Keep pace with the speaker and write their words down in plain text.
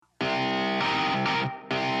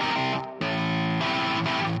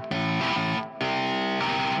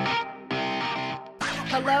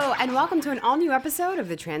Hello, and welcome to an all-new episode of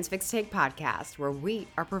the Transfix Take podcast, where we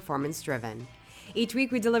are performance-driven. Each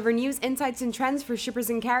week, we deliver news, insights, and trends for shippers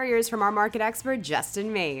and carriers from our market expert,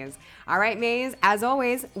 Justin Mays. All right, Mays, as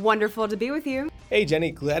always, wonderful to be with you. Hey,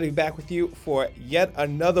 Jenny, glad to be back with you for yet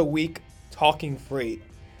another week talking freight.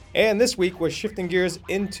 And this week, we're shifting gears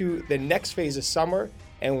into the next phase of summer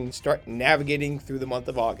and start navigating through the month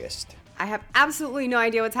of August. I have absolutely no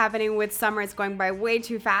idea what's happening with summer. It's going by way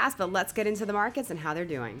too fast, but let's get into the markets and how they're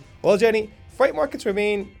doing. Well, Jenny, freight markets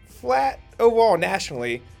remain flat overall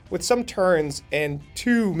nationally, with some turns in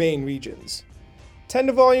two main regions.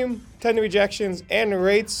 Tender volume, tender rejections, and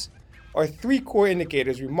rates are three core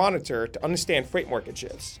indicators we monitor to understand freight market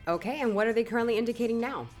shifts. Okay, and what are they currently indicating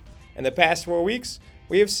now? In the past 4 weeks,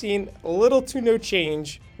 we have seen little to no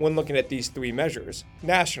change when looking at these three measures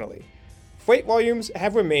nationally. Freight volumes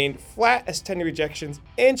have remained flat as tender rejections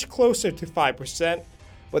inch closer to 5%,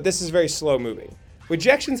 but this is very slow moving.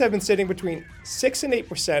 Rejections have been sitting between 6 and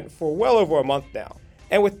 8% for well over a month now.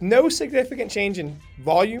 And with no significant change in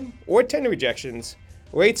volume or tender rejections,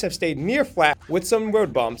 rates have stayed near flat with some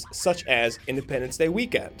road bumps, such as Independence Day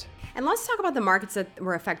weekend. And let's talk about the markets that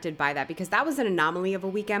were affected by that, because that was an anomaly of a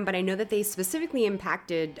weekend, but I know that they specifically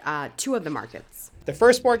impacted two of the markets. The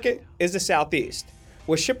first market is the Southeast,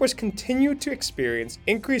 where shippers continue to experience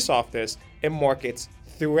increased softness in markets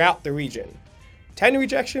throughout the region. Tender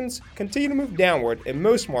rejections continue to move downward in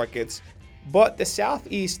most markets, but the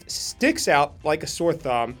Southeast sticks out like a sore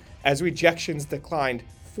thumb as rejections declined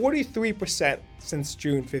 43% since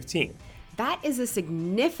June 15. That is a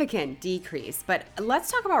significant decrease, but let's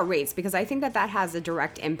talk about rates, because I think that has a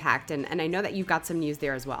direct impact, and I know that you've got some news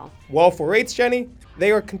there as well. Well, for rates, Jenny,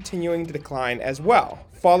 they are continuing to decline as well,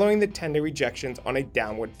 following the tender rejections on a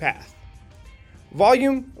downward path.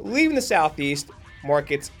 Volume leaving the Southeast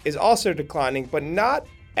markets is also declining, but not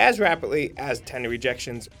as rapidly as tender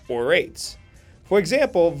rejections or rates. For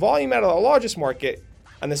example, volume out of the largest market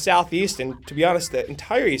on the Southeast, and to be honest, the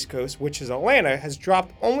entire East Coast, which is Atlanta, has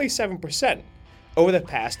dropped only 7% over the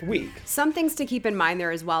past week. Some things to keep in mind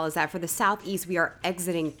there as well is that for the Southeast, we are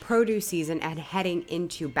exiting produce season and heading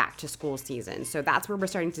into back to school season. So that's where we're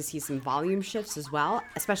starting to see some volume shifts as well,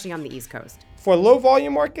 especially on the East Coast. For low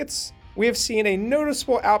volume markets, we have seen a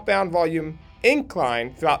noticeable outbound volume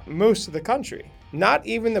incline throughout most of the country. Not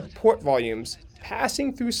even the port volumes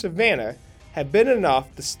passing through Savannah have been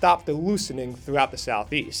enough to stop the loosening throughout the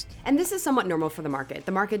Southeast. And this is somewhat normal for the market.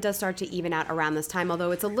 The market does start to even out around this time,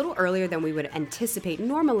 although it's a little earlier than we would anticipate.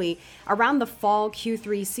 Normally, around the fall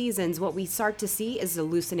Q3 seasons, what we start to see is the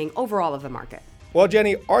loosening overall of the market. Well,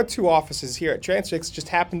 Jenny, our two offices here at Transfix just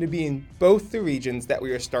happen to be in both the regions that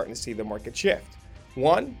we are starting to see the market shift.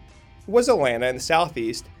 One was Atlanta in the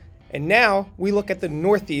Southeast, and now we look at the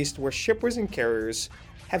Northeast, where shippers and carriers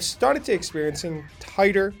have started to experiencing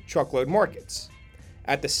tighter truckload markets.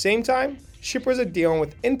 At the same time, shippers are dealing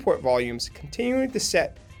with import volumes continuing to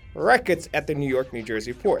set records at the New York, New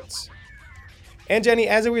Jersey ports. And Jenny,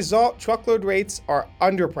 as a result, truckload rates are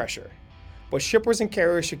under pressure. But shippers and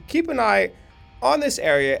carriers should keep an eye on this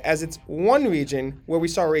area, as it's one region where we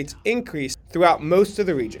saw rates increase throughout most of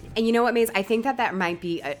the region. And you know what, Mays? I think that might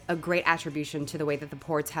be a great attribution to the way that the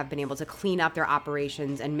ports have been able to clean up their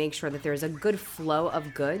operations and make sure that there's a good flow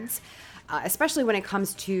of goods, especially when it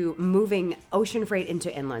comes to moving ocean freight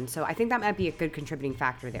into inland. So I think that might be a good contributing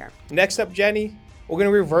factor there. Next up, Jenny, we're going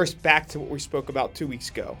to reverse back to what we spoke about 2 weeks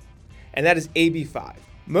ago, and that is AB5.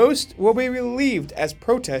 Most will be relieved as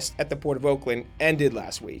protests at the Port of Oakland ended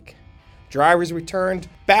last week. Drivers returned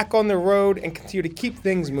back on the road and continue to keep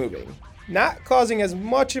things moving, not causing as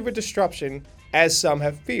much of a disruption as some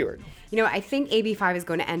have feared. You know, I think AB5 is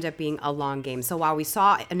going to end up being a long game. So while we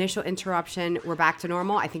saw initial interruption, we're back to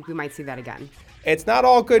normal. I think we might see that again. It's not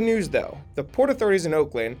all good news, though. The port authorities in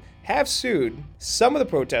Oakland have sued some of the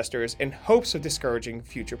protesters in hopes of discouraging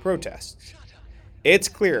future protests. It's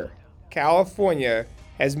clear California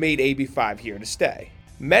has made AB5 here to stay.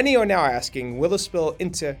 Many are now asking, will it spill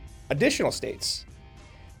into additional states?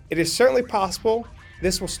 It is certainly possible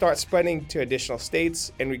this will start spreading to additional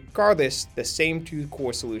states, and regardless, the same two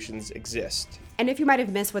core solutions exist. And if you might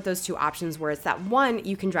have missed what those two options were, it's that one,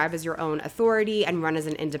 you can drive as your own authority and run as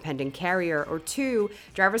an independent carrier, or two,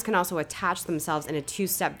 drivers can also attach themselves in a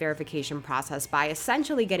two-step verification process by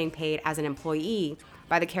essentially getting paid as an employee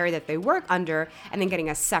by the carrier that they work under, and then getting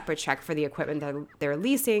a separate check for the equipment that they're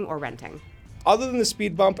leasing or renting. Other than the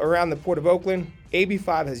speed bump around the Port of Oakland,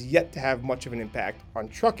 AB5 has yet to have much of an impact on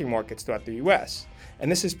trucking markets throughout the U.S.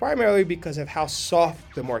 And this is primarily because of how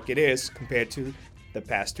soft the market is compared to the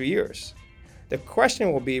past 2 years. The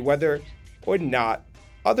question will be whether or not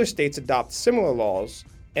other states adopt similar laws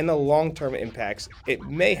and the long-term impacts it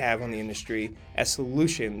may have on the industry as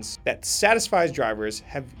solutions that satisfies drivers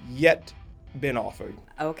have yet been offered.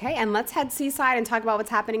 Okay, and let's head seaside and talk about what's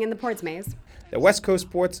happening in the ports, Maze. The West Coast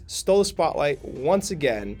ports stole the spotlight once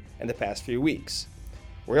again in the past few weeks.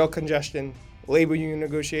 Rail congestion, labor union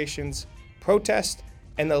negotiations, protests,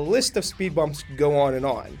 and the list of speed bumps go on and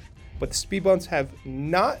on. But the speed bumps have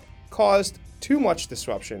not caused too much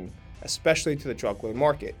disruption, especially to the truckload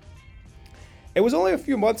market. It was only a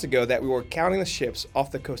few months ago that we were counting the ships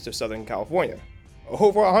off the coast of Southern California.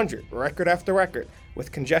 Over 100, record after record,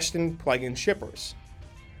 with congestion plaguing shippers.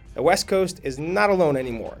 The West Coast is not alone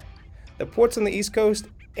anymore. The ports on the East Coast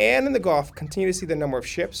and in the Gulf continue to see the number of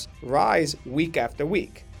ships rise week after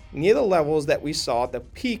week, near the levels that we saw at the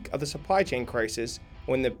peak of the supply chain crisis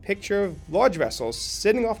when the picture of large vessels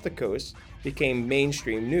sitting off the coast became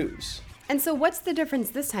mainstream news. And so what's the difference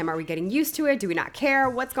this time? Are we getting used to it? Do we not care?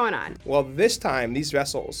 What's going on? Well, this time these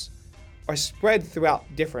vessels are spread throughout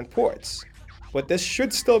different ports, but this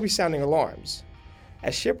should still be sounding alarms.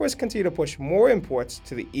 As shippers continue to push more imports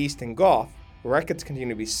to the East and Gulf, records continue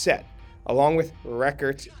to be set, along with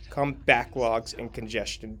records come backlogs and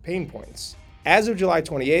congestion pain points. As of July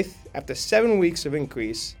 28th, after 7 weeks of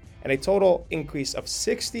increase and a total increase of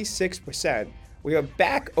 66%, we are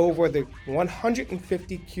back over the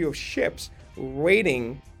 150 queue of ships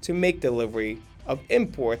waiting to make delivery of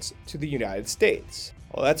imports to the United States.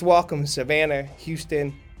 Well, let's welcome Savannah,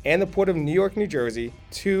 Houston, and the Port of New York, New Jersey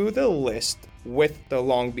to the list with the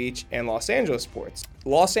Long Beach and Los Angeles ports.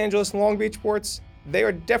 Los Angeles and Long Beach ports, they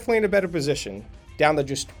are definitely in a better position, down to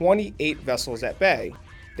just 28 vessels at bay,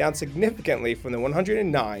 down significantly from the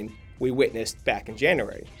 109 we witnessed back in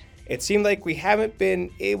January. It seemed like we haven't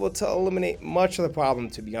been able to eliminate much of the problem,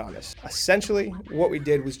 to be honest. Essentially, what we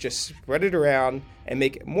did was just spread it around and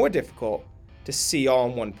make it more difficult to see all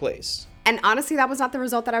in one place. And honestly, that was not the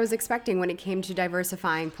result that I was expecting when it came to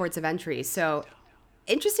diversifying ports of entry. So,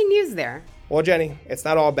 interesting news there. Well, Jenny, it's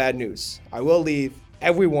not all bad news. I will leave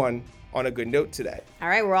everyone on a good note today. All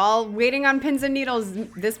right, we're all waiting on pins and needles.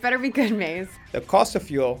 This better be good, Maze. The cost of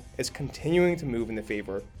fuel is continuing to move in the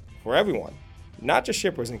favor for everyone, not just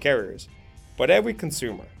shippers and carriers, but every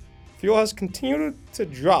consumer. Fuel has continued to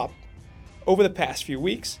drop over the past few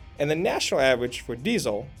weeks, and the national average for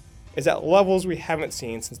diesel is at levels we haven't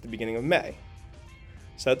seen since the beginning of May.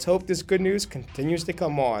 So let's hope this good news continues to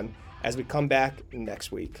come on as we come back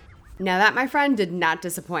next week. Now that, my friend, did not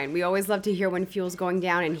disappoint. We always love to hear when fuel's going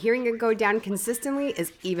down, and hearing it go down consistently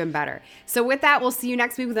is even better. So with that, we'll see you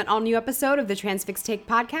next week with an all-new episode of the Transfix Take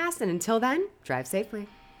podcast, and until then, drive safely.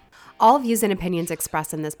 All views and opinions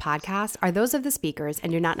expressed in this podcast are those of the speakers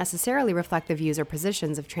and do not necessarily reflect the views or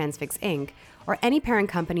positions of Transfix Inc., or any parent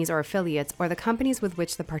companies or affiliates, or the companies with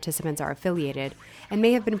which the participants are affiliated, and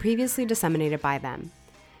may have been previously disseminated by them.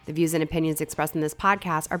 The views and opinions expressed in this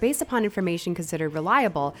podcast are based upon information considered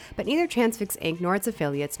reliable, but neither Transfix Inc. nor its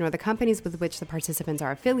affiliates nor the companies with which the participants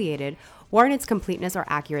are affiliated warrant its completeness or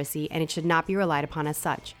accuracy, and it should not be relied upon as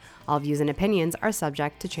such. All views and opinions are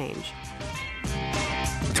subject to change.